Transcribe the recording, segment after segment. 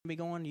me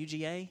going,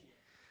 UGA?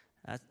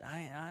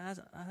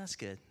 That's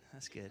good.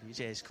 That's good.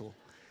 UGA is cool.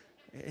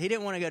 He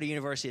didn't want to go to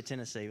University of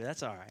Tennessee, but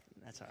that's all right.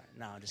 That's all right.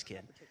 No, I'm just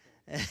kidding.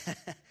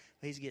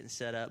 He's getting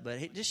set up.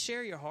 But just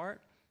share your heart.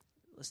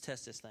 Let's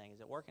test this thing.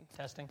 Is it working?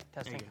 Testing.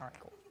 All right,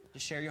 cool.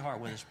 Just share your heart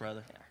with us,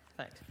 brother. Yeah,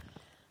 thanks.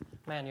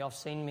 Man, y'all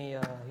seen me.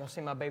 Y'all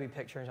seen my baby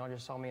pictures. Y'all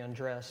just saw me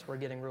undress. We're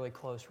getting really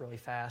close, really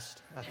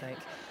fast, I think.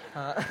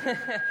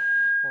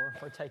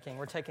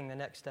 We're taking the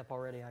next step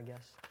already, I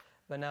guess.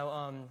 But no,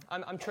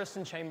 I'm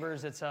Tristan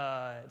Chambers. It's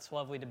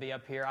lovely to be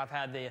up here. I've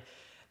had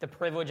the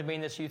privilege of being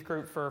in this youth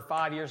group for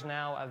 5 years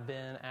now. I've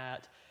been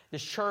at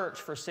this church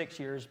for 6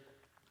 years,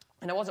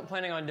 and I wasn't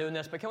planning on doing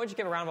this. But can we just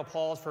give a round of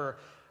applause for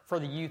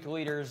the youth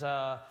leaders?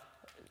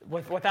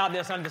 Without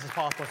this, none of this is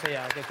possible. So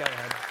yeah, go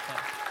ahead.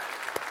 Yeah.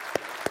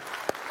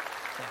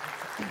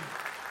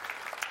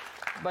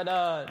 But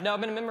no,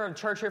 I've been a member of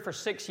church here for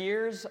 6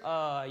 years.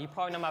 You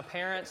probably know my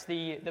parents.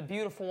 The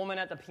beautiful woman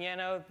at the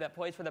piano that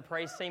plays for the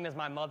praise team is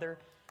my mother.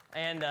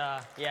 And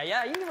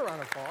yeah, you can give a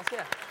round of applause.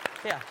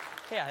 Yeah,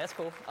 that's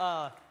cool.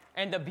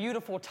 And the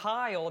beautiful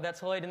tile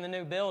that's laid in the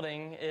new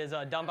building is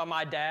done by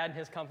my dad and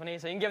his company.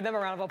 So you can give them a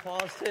round of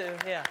applause too.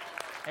 Yeah,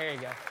 there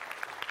you go.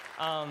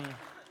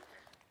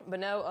 But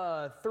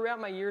no, throughout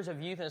my years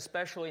of youth, and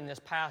especially in this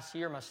past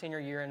year, my senior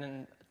year, and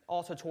then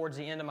also towards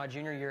the end of my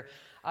junior year,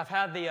 I've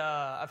had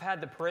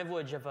the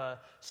privilege of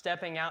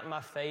stepping out in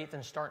my faith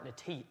and starting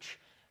to teach,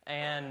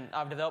 and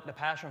I've developed a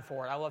passion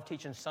for it. I love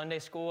teaching Sunday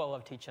school. I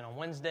love teaching on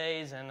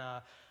Wednesdays, and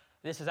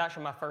this is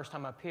actually my first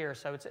time up here,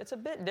 so it's a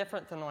bit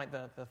different than like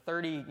the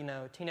 30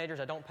 teenagers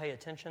that don't pay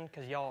attention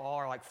because y'all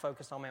are like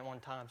focused on me at one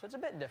time, so it's a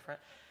bit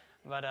different,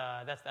 but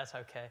that's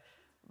okay.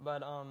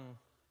 But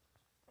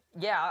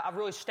yeah, I've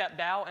really stepped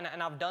out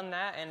and I've done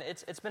that, and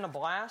it's been a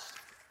blast.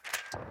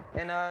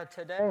 And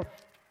today,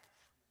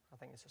 I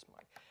think it's this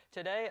mic.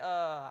 Today,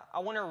 I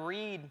want to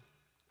read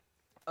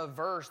a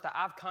verse that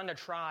I've kind of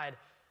tried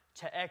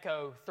to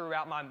echo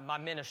throughout my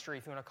ministry,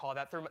 if you want to call it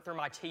that, through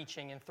my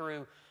teaching and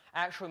through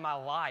actually my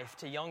life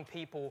to young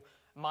people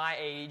my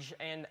age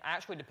and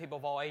actually to people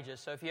of all ages.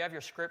 So if you have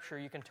your scripture,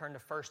 you can turn to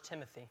 1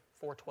 Timothy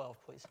 4:12,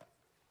 please.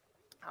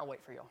 I'll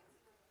wait for y'all.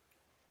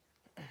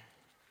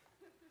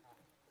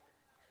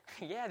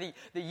 Yeah,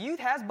 the youth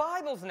has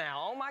Bibles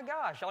now. Oh my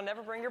gosh, y'all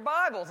never bring your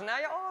Bibles, and now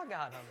you all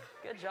got them.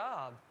 Good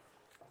job.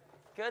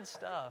 Good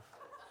stuff.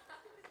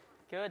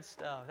 Good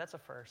stuff. That's a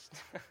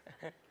first.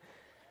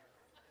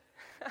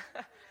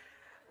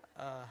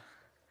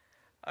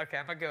 Okay,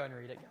 I'm going to go and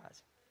read it,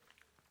 guys.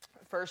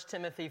 1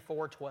 Timothy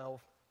 4:12.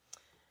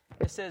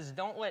 It says,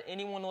 "Don't let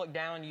anyone look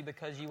down on you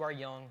because you are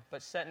young,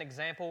 but set an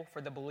example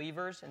for the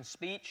believers in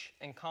speech,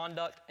 in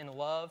conduct, in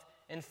love,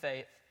 in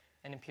faith,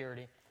 and in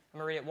purity." I'm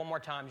going to read it one more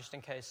time just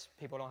in case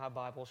people don't have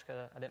Bibles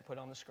because I didn't put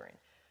it on the screen.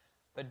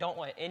 "But don't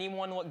let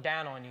anyone look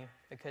down on you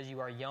because you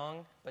are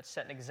young, but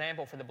set an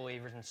example for the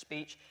believers in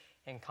speech,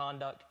 in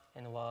conduct,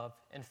 in love,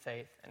 in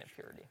faith, and in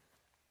purity."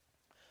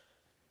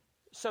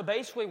 So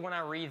basically when I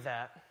read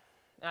that,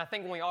 and I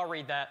think when we all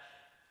read that,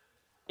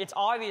 it's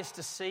obvious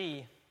to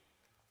see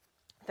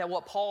that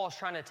what Paul is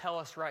trying to tell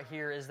us right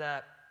here is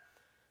that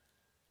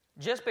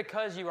just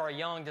because you are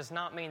young does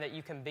not mean that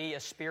you can be a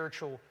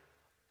spiritual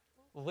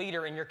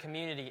leader in your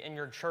community, in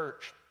your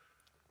church,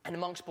 and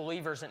amongst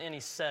believers in any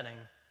setting.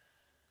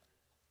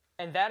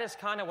 And that is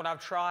kind of what I've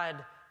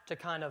tried to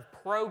kind of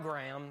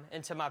program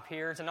into my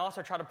peers and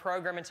also try to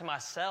program into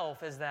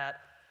myself, is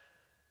that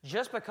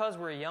just because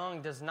we're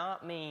young does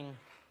not mean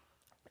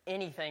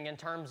anything in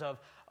terms of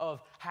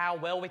how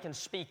well we can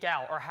speak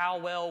out or how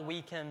well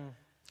we can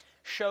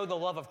show the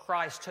love of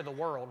Christ to the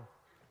world.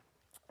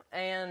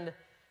 And,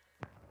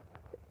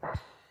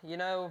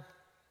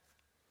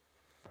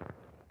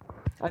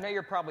 I know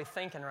you're probably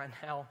thinking right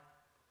now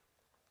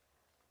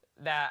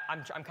that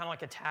I'm kind of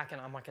like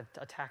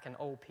attacking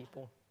old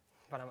people,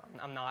 but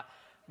I'm not.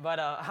 But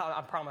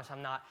I promise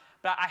I'm not.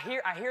 But I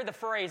hear the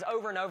phrase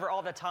over and over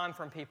all the time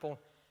from people.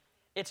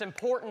 It's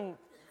important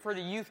for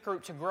the youth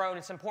group to grow, and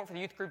it's important for the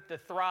youth group to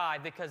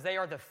thrive because they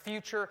are the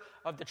future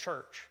of the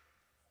church.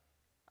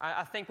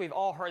 I think we've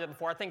all heard that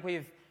before. I think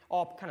we've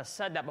all kind of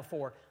said that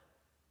before.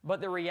 But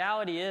the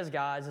reality is,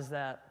 guys, is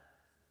that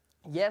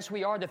yes,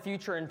 we are the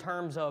future in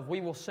terms of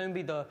we will soon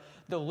be the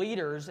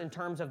leaders in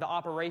terms of the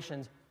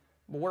operations,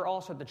 but we're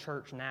also the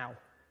church now.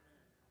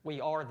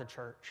 We are the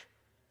church.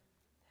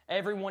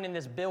 Everyone in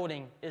this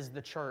building is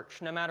the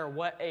church, no matter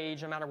what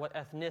age, no matter what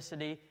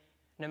ethnicity,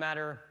 no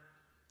matter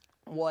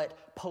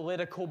what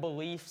political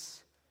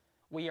beliefs.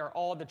 We are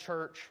all the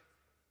church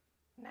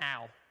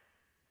now.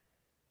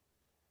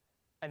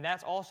 And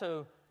that's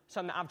also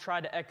something I've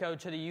tried to echo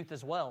to the youth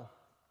as well.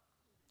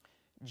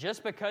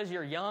 Just because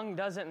you're young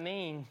doesn't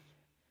mean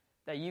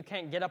that you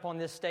can't get up on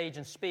this stage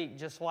and speak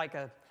just like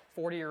a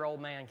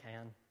 40-year-old man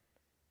can.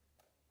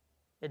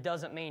 It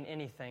doesn't mean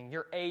anything.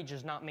 Your age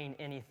does not mean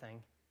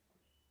anything.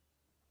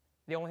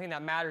 The only thing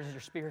that matters is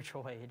your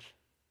spiritual age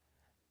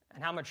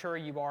and how mature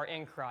you are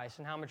in Christ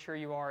and how mature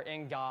you are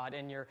in God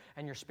and your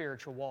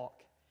spiritual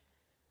walk.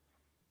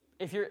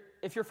 If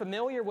you're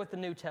familiar with the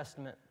New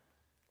Testament,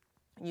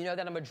 you know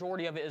that a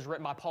majority of it is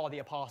written by Paul the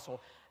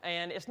Apostle.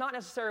 And it's not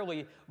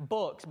necessarily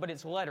books, but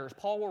it's letters.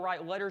 Paul will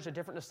write letters to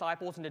different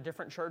disciples and to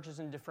different churches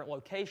in different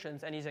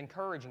locations, and he's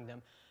encouraging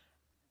them.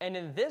 And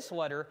in this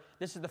letter,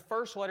 this is the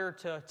first letter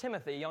to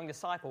Timothy, a young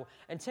disciple.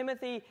 And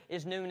Timothy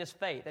is new in his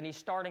faith, and he's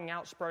starting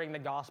out spreading the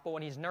gospel,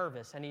 and he's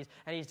nervous, and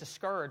he's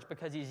discouraged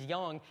because he's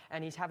young,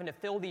 and he's having to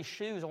fill these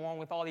shoes along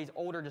with all these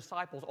older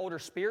disciples, older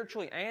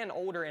spiritually and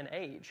older in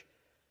age.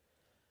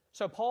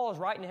 So Paul is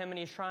writing to him, and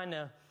he's trying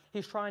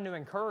to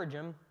encourage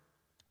him.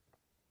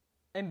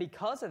 And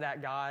because of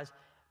that, guys,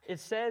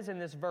 it says in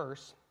this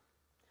verse,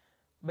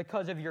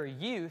 because of your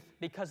youth,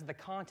 because of the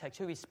context,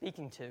 who he's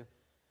speaking to,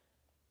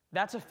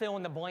 that's a fill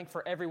in the blank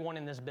for everyone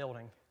in this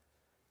building.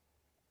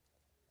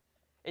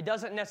 It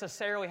doesn't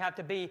necessarily have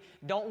to be,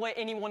 don't let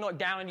anyone look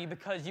down on you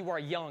because you are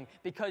young,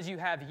 because you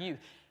have youth.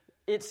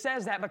 It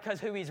says that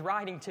because who he's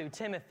writing to,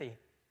 Timothy.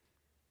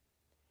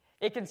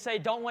 It can say,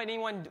 don't let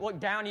anyone look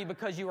down on you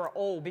because you are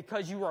old,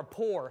 because you are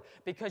poor,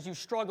 because you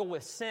struggle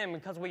with sin,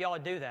 because we all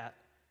do that.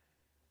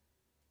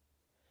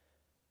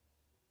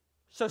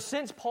 So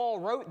since Paul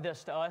wrote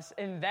this to us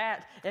in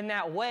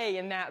that way,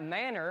 in that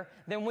manner,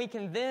 then we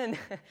can then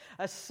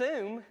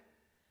assume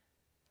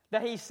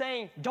that he's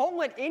saying, don't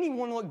let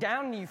anyone look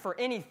down on you for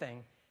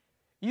anything.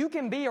 You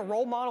can be a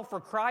role model for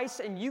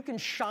Christ, and you can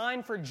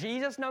shine for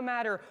Jesus no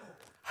matter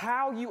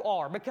how you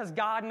are, because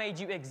God made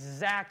you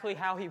exactly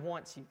how he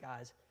wants you,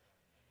 guys.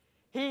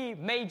 He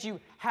made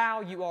you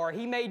how you are.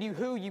 He made you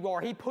who you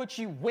are. He put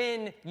you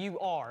when you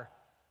are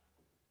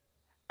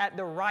at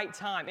the right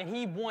time, and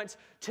he wants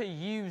to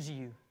use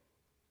you.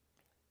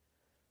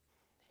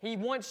 He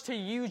wants to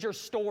use your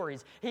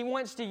stories. He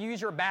wants to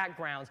use your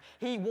backgrounds.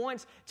 He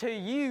wants to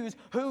use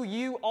who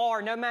you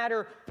are, no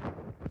matter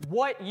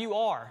what you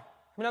are,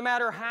 no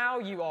matter how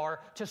you are,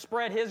 to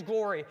spread his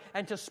glory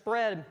and to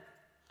spread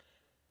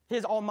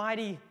his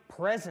almighty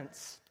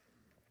presence.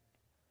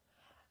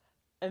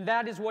 And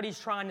that is what he's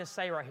trying to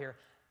say right here.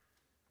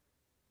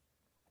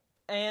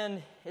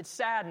 And it's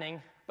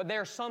saddening, but there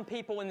are some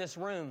people in this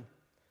room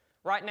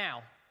right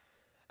now,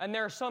 and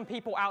there are some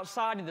people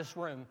outside of this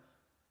room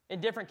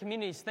in different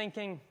communities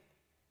thinking,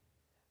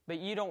 but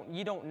you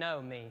don't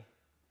know me.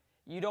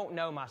 You don't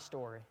know my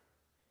story.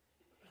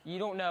 You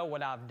don't know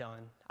what I've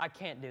done. I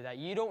can't do that.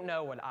 You don't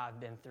know what I've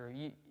been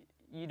through.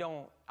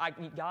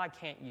 God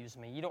can't use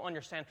me. You don't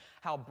understand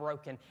how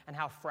broken and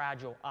how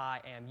fragile I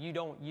am. You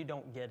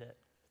don't get it.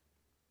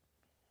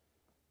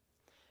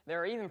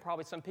 There are even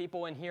probably some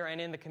people in here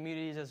and in the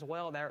communities as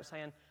well that are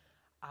saying,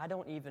 I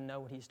don't even know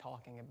what he's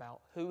talking about.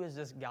 Who is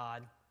this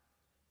God?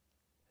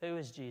 Who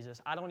is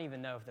Jesus? I don't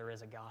even know if there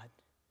is a God.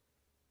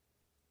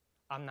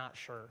 I'm not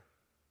sure.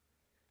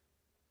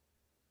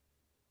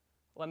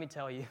 Let me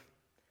tell you,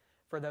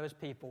 for those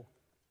people,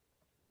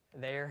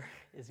 there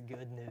is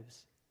good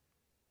news.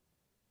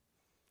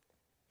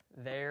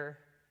 There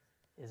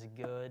is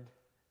good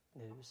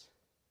news.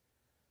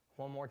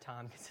 One more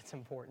time, because it's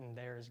important.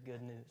 There is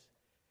good news.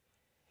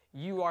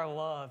 You are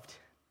loved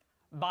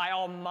by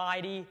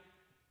Almighty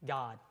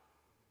God.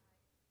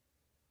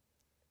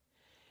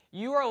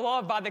 You are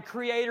loved by the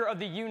creator of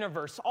the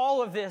universe.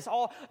 All of this,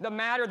 all the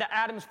matter, the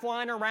atoms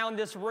flying around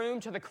this room,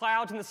 to the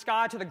clouds in the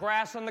sky, to the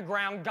grass on the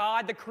ground,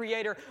 God, the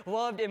creator,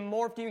 loved and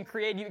morphed you and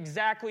created you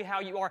exactly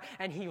how you are,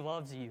 and he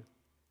loves you.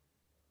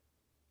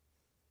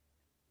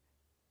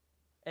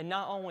 And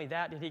not only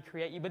that did he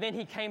create you, but then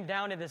he came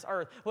down to this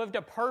earth, lived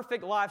a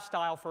perfect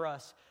lifestyle for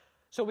us,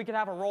 so we can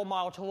have a role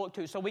model to look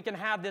to, so we can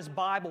have this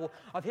Bible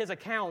of his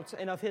accounts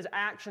and of his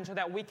actions, so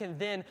that we can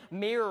then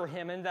mirror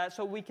him, and that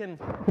so we can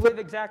live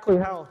exactly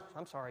how,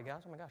 I'm sorry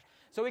guys, oh my gosh,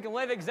 so we can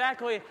live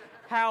exactly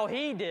how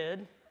he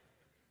did,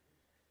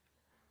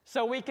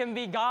 so we can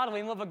be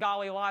godly and live a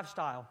godly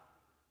lifestyle.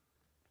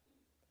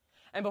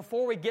 And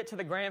before we get to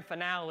the grand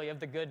finale of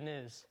the good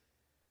news,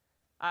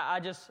 I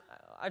just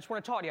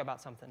want to talk to you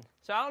about something.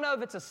 So I don't know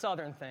if it's a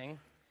Southern thing,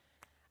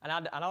 and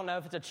I don't know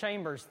if it's a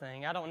Chambers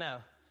thing, I don't know.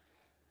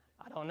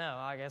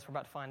 I guess we're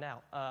about to find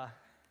out.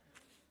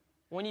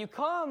 When you're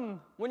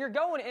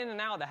going in and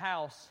out of the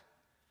house,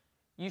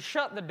 you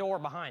shut the door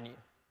behind you.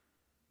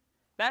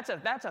 That's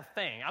a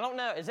thing. I don't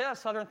know. Is it a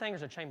Southern thing or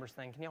is it a Chambers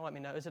thing? Can y'all let me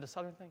know? Is it a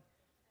Southern thing?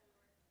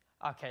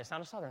 Okay, it's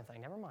not a Southern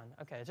thing. Never mind.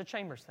 Okay, it's a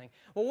Chambers thing.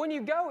 Well, when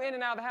you go in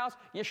and out of the house,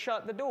 you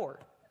shut the door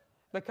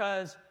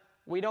because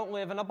we don't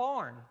live in a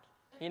barn,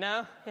 you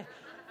know?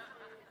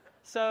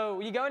 So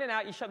you go in and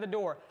out, you shut the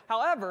door.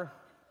 However,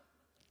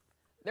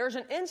 there's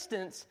an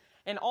instance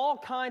in all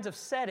kinds of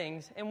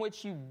settings in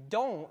which you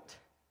don't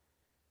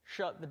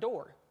shut the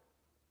door.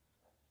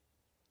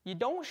 You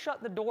don't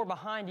shut the door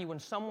behind you when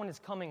someone is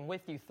coming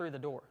with you through the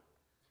door.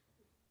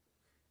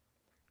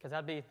 Because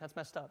that's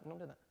messed up. Don't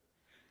do that.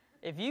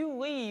 If you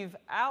leave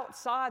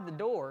outside the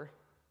door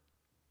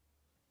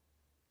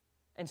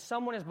and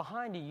someone is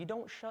behind you, you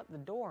don't shut the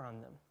door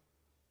on them.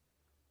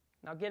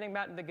 Now, getting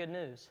back to the good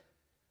news.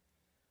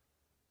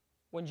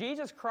 When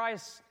Jesus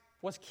Christ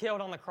was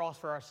killed on the cross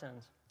for our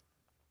sins,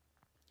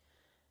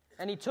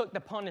 and he took the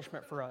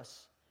punishment for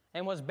us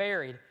and was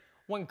buried,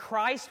 when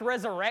Christ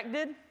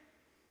resurrected,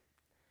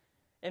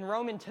 In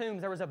Roman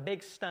tombs, there was a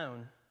big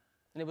stone,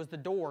 and it was the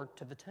door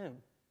to the tomb.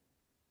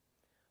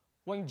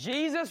 When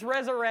Jesus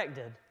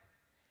resurrected,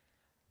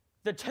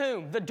 the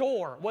tomb, the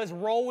door, was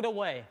rolled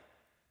away,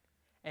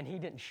 and he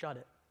didn't shut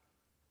it.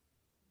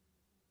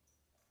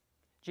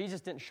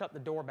 Jesus didn't shut the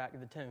door back to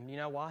the tomb. You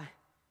know why?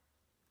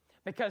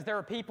 Because there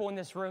are people in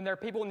this room, there are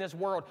people in this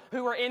world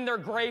who are in their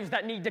graves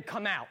that need to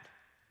come out.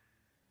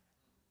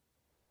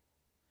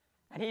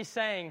 And he's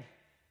saying,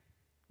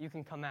 you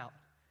can come out.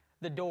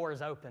 The door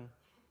is open.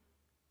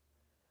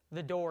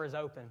 The door is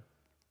open.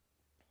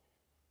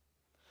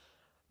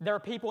 There are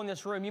people in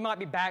this room, you might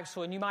be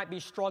backslidden, you might be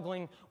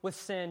struggling with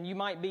sin, you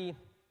might be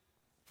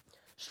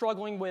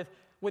struggling with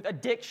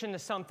addiction to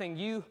something,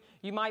 you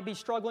might be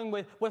struggling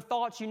with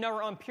thoughts you know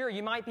are impure,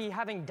 you might be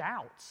having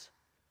doubts.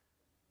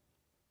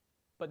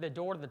 But the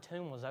door to the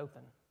tomb was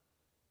open.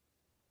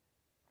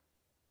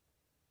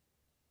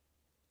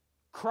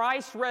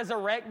 Christ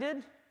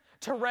resurrected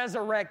to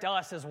resurrect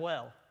us as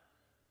well.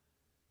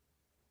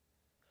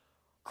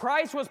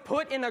 Christ was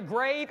put in a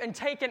grave and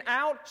taken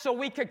out so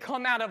we could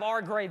come out of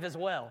our grave as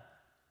well.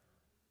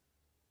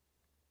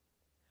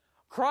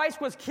 Christ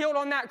was killed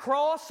on that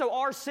cross so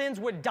our sins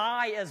would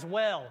die as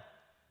well.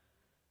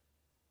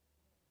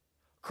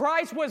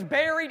 Christ was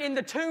buried in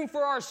the tomb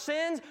for our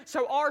sins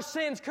so our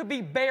sins could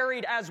be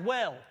buried as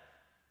well.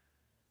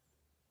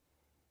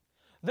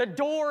 The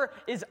door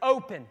is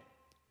open.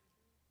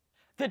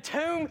 The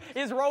tomb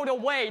is rolled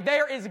away.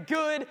 There is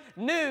good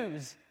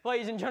news,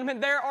 ladies and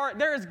gentlemen.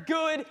 There is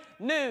good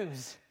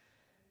news.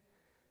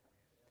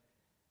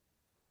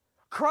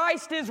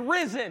 Christ is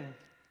risen.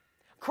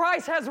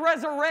 Christ has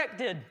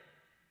resurrected.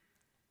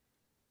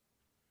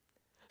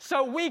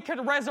 So we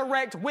could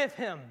resurrect with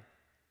him.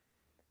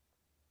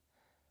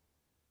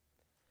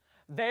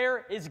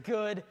 There is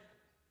good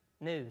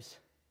news.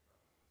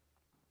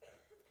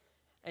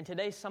 And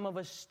today some of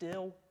us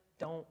still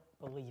don't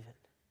believe it.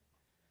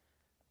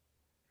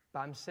 But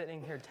I'm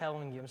sitting here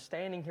telling you, I'm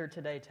standing here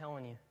today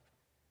telling you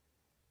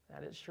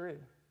that it's true.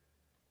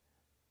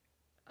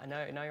 I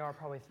know you are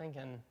probably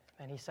thinking,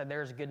 man, he said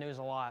there's good news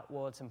a lot.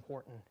 Well, it's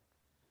important.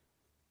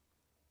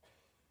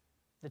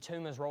 The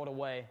tomb is rolled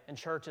away, and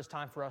church, it's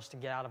time for us to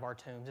get out of our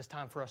tombs. It's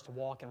time for us to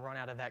walk and run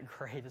out of that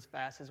grave as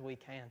fast as we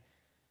can.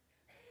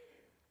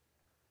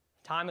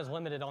 Time is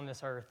limited on this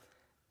earth.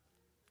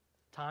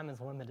 Time is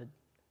limited.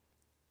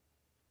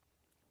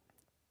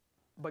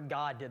 But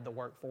God did the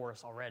work for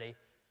us already.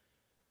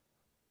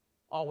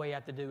 All we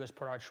have to do is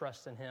put our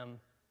trust in him,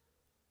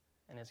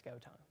 and it's go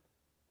time.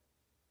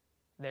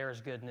 There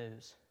is good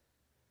news.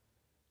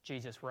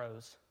 Jesus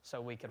rose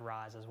so we could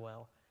rise as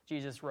well.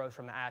 Jesus rose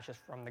from the ashes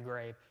from the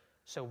grave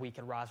so we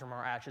could rise from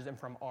our ashes and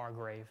from our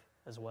grave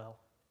as well.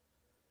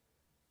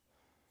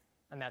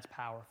 And that's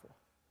powerful.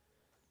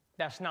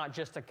 That's not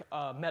just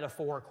a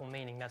metaphorical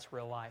meaning, that's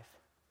real life.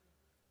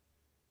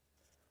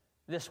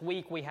 This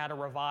week we had a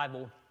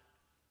revival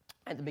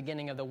at the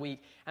beginning of the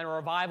week. And a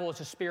revival is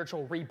a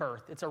spiritual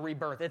rebirth. It's a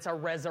rebirth. It's a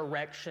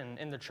resurrection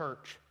in the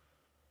church.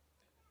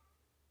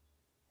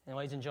 And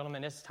ladies and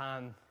gentlemen, it's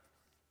time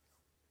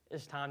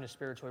to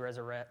spiritually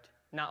resurrect.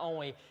 Not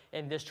only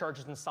in this church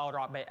as in Solid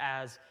Rock, but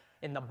as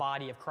in the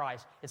body of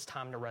Christ. It's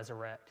time to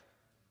resurrect.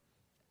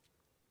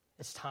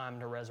 It's time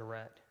to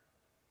resurrect.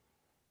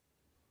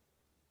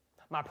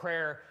 My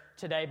prayer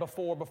today,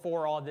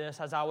 before all this,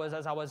 as I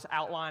was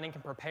outlining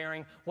and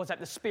preparing, was that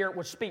the Spirit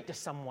would speak to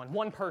someone,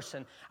 one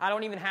person. I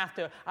don't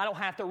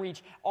have to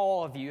reach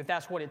all of you if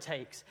that's what it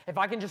takes. If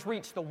I can just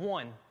reach the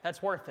one,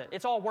 that's worth it.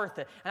 It's all worth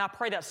it. And I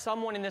pray that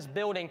someone in this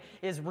building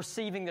is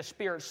receiving the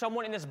Spirit.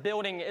 Someone in this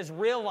building is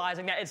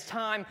realizing that it's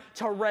time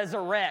to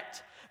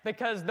resurrect.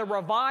 Because the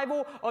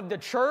revival of the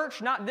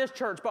church, not this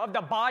church, but of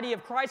the body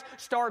of Christ,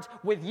 starts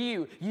with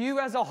you. You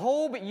as a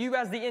whole, but you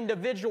as the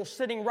individual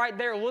sitting right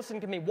there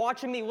listening to me,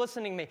 watching me,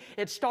 listening to me.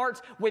 It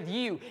starts with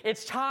you.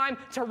 It's time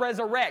to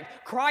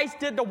resurrect. Christ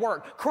did the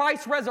work.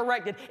 Christ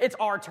resurrected. It's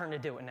our turn to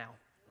do it now.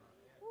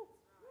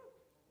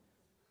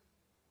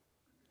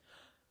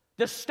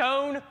 The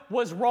stone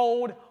was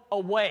rolled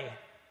away.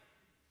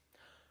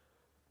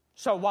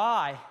 So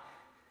why?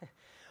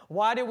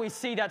 Why do we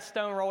see that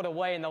stone rolled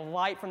away and the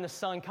light from the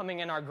sun coming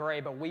in our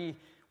grave, but we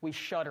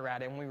shudder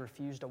at it and we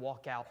refuse to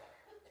walk out?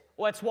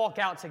 Let's walk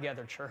out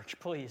together, church,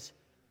 please.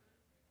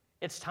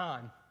 It's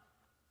time.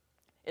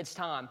 It's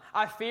time.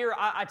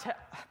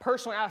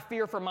 Personally, I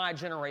fear for my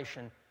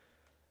generation.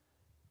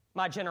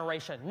 My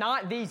generation.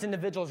 Not these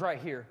individuals right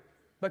here,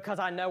 because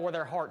I know where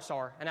their hearts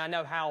are and I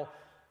know how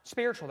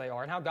spiritual they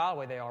are and how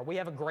godly they are. We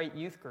have a great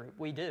youth group.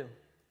 We do.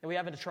 And we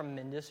have a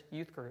tremendous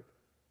youth group.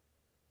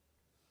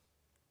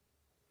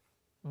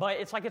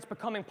 But it's like it's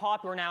becoming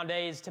popular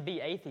nowadays to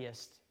be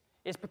atheist.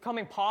 It's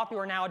becoming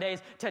popular nowadays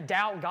to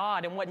doubt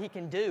God and what he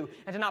can do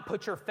and to not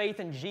put your faith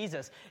in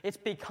Jesus. It's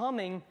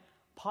becoming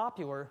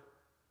popular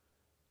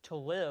to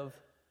live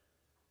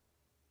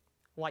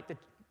like the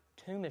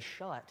tomb is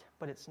shut,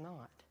 but it's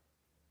not.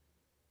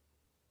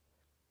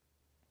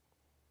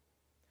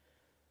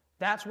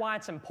 That's why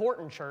it's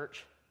important,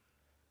 church,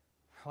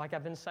 like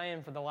I've been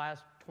saying for the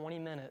last 20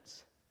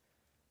 minutes,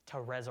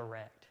 to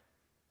resurrect.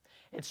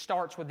 It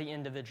starts with the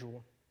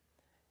individual,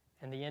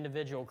 and the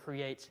individual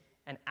creates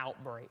an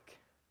outbreak.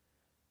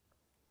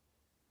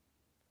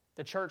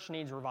 The church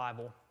needs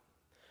revival.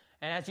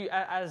 And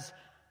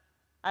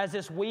as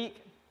this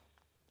week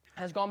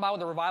has gone by with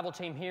the revival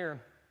team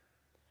here,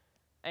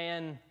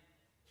 and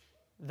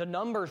the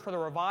numbers for the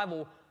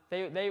revival,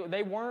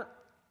 they weren't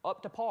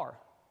up to par,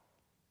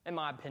 in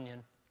my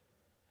opinion.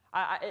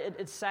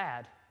 It's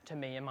sad to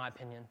me, in my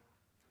opinion.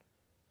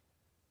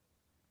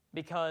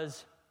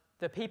 Because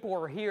the people who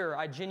are here,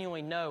 I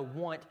genuinely know,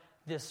 want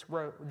this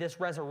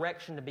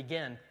resurrection to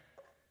begin.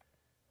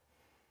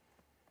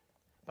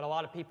 But a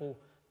lot of people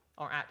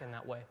aren't acting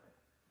that way.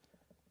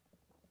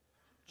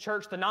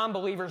 Church, the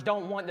non-believers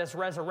don't want this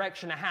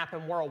resurrection to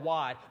happen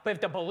worldwide. But if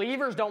the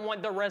believers don't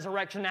want the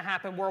resurrection to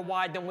happen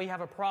worldwide, then we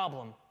have a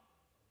problem.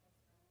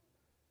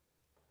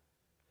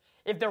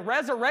 If the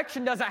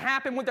resurrection doesn't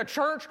happen with the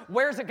church,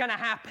 where's it going to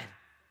happen?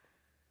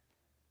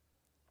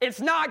 It's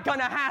not going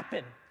to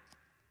happen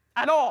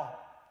at all.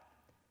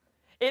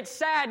 It's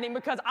saddening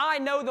because I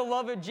know the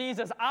love of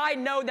Jesus. I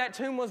know that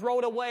tomb was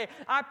rolled away.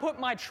 I put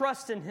my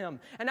trust in Him,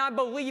 and I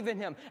believe in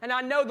Him, and I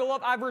know the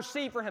love I've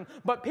received from Him.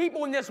 But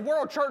people in this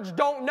world, church,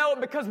 don't know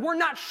it because we're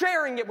not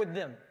sharing it with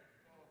them.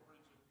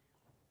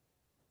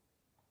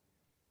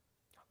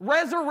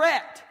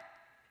 Resurrect.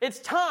 It's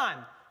time.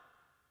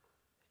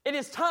 It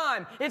is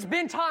time. It's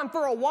been time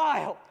for a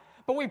while.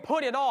 But we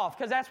put it off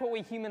because that's what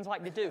we humans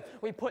like to do.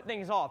 We put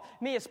things off.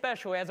 Me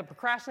especially, as a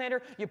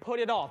procrastinator, you put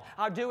it off.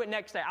 I'll do it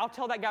next day. I'll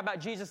tell that guy about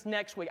Jesus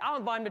next week. I'll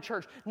invite him to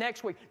church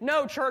next week.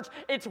 No, church,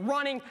 it's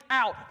running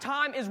out.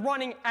 Time is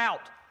running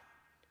out.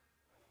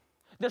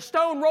 The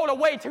stone rolled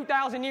away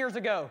 2,000 years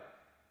ago.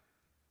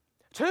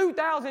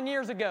 2,000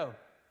 years ago.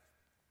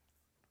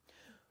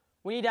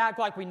 We need to act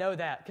like we know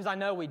that because I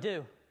know we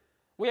do.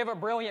 We have a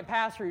brilliant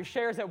pastor who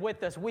shares it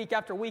with us week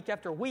after week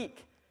after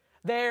week.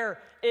 There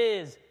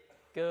is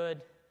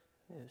good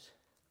news.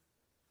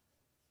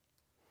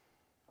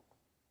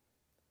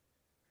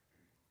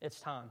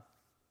 It's time.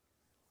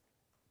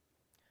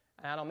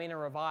 And I don't mean a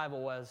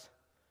revival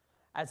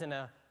as in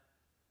a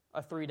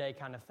 3-day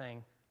kind of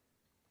thing.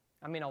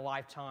 I mean a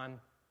lifetime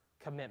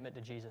commitment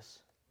to Jesus.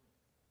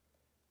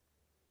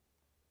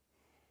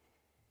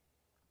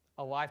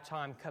 A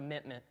lifetime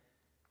commitment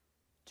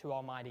to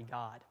Almighty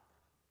God.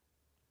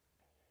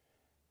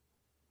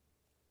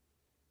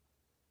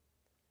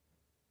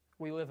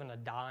 We live in a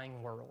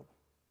dying world.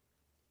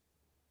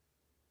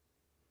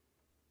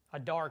 A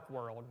dark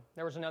world.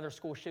 There was another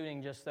school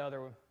shooting just the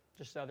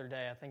other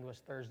day. I think it was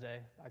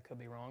Thursday. I could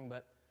be wrong,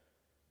 but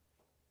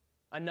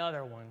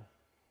another one.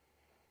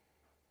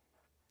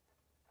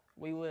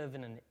 We live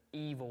in an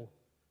evil,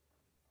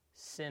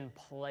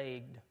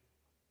 sin-plagued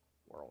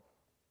world.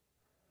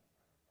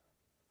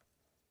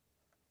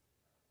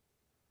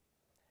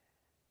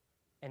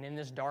 And in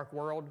this dark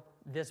world,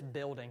 this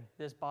building,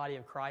 this body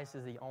of Christ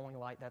is the only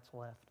light that's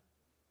left.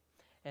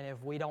 And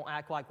if we don't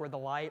act like we're the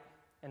light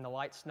and the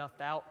light's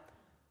snuffed out,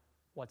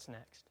 what's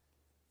next?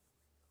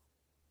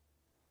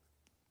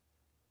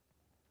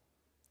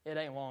 It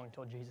ain't long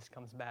until Jesus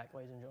comes back,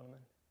 ladies and gentlemen.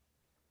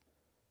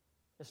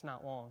 It's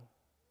not long.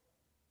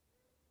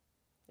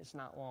 It's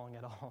not long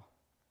at all.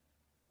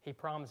 He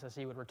promised us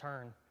He would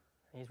return,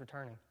 and He's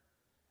returning.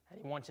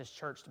 And He wants His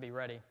church to be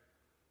ready.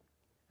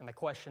 And the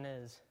question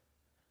is,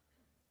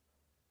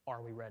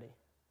 are we ready?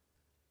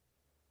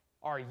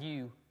 Are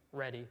you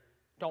ready?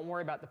 Don't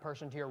worry about the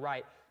person to your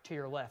right, to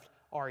your left.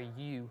 Are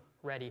you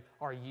ready?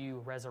 Are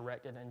you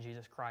resurrected in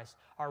Jesus Christ?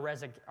 Our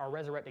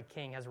resurrected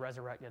King has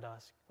resurrected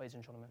us, ladies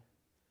and gentlemen.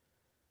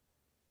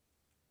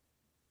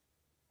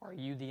 Are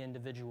you the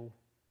individual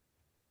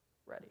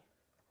ready?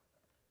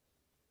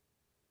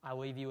 I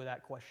leave you with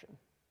that question.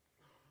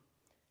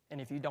 And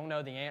if you don't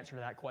know the answer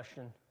to that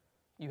question,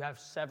 you have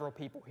several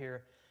people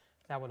here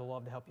that would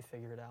love to help you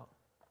figure it out.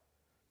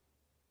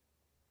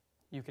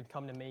 You can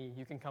come to me.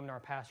 You can come to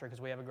our pastor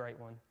because we have a great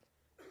one.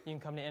 You can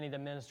come to any of the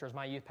ministers,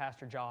 my youth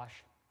pastor,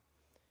 Josh.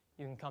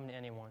 You can come to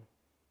anyone.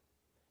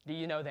 Do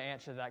you know the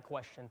answer to that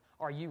question?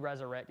 Are you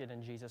resurrected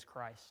in Jesus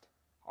Christ?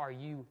 Are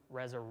you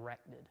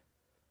resurrected?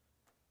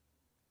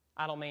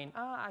 I don't mean,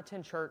 I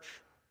attend church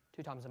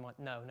 2 times a month.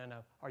 No.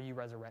 Are you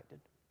resurrected?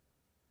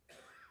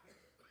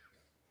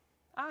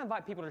 I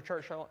invite people to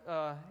church,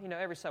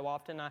 every so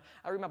often. I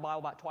read my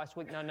Bible about twice a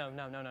week.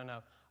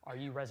 No. Are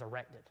you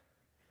resurrected?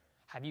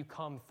 Have you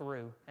come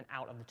through and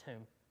out of the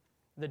tomb?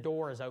 The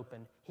door is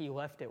open. He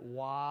left it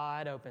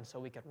wide open so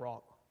we could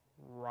walk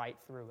right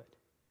through it.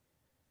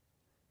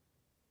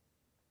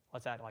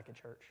 Let's act like a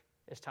church.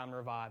 It's time to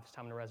revive. It's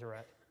time to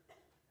resurrect.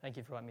 Thank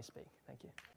you for letting me speak. Thank you.